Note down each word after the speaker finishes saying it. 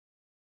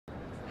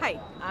Hi,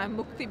 I'm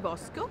Mukti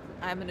Bosco.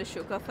 I'm an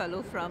Ashoka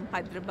Fellow from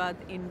Hyderabad,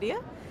 India.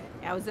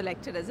 I was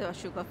elected as an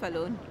Ashoka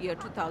Fellow in year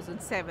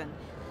 2007.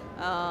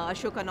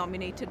 Ashoka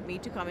nominated me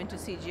to come into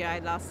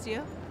CGI last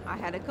year. I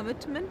had a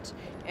commitment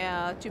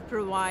to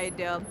provide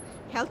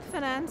health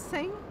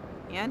financing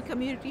and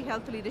community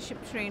health leadership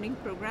training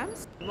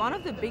programs. One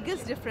of the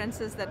biggest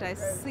differences that I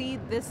see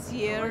this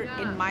year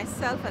in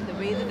myself and the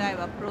way that I've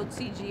approached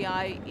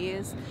CGI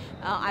is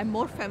I'm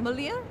more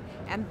familiar,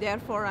 and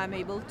therefore I'm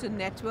able to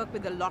network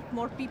with a lot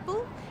more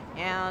people,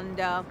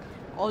 and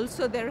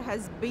also there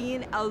has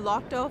been a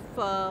lot of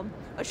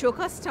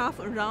Ashoka staff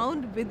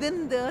around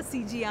within the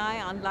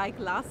CGI unlike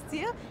last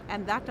year,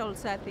 and that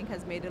also I think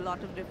has made a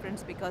lot of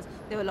difference because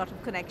there were a lot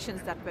of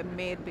connections that were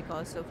made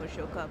because of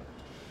Ashoka.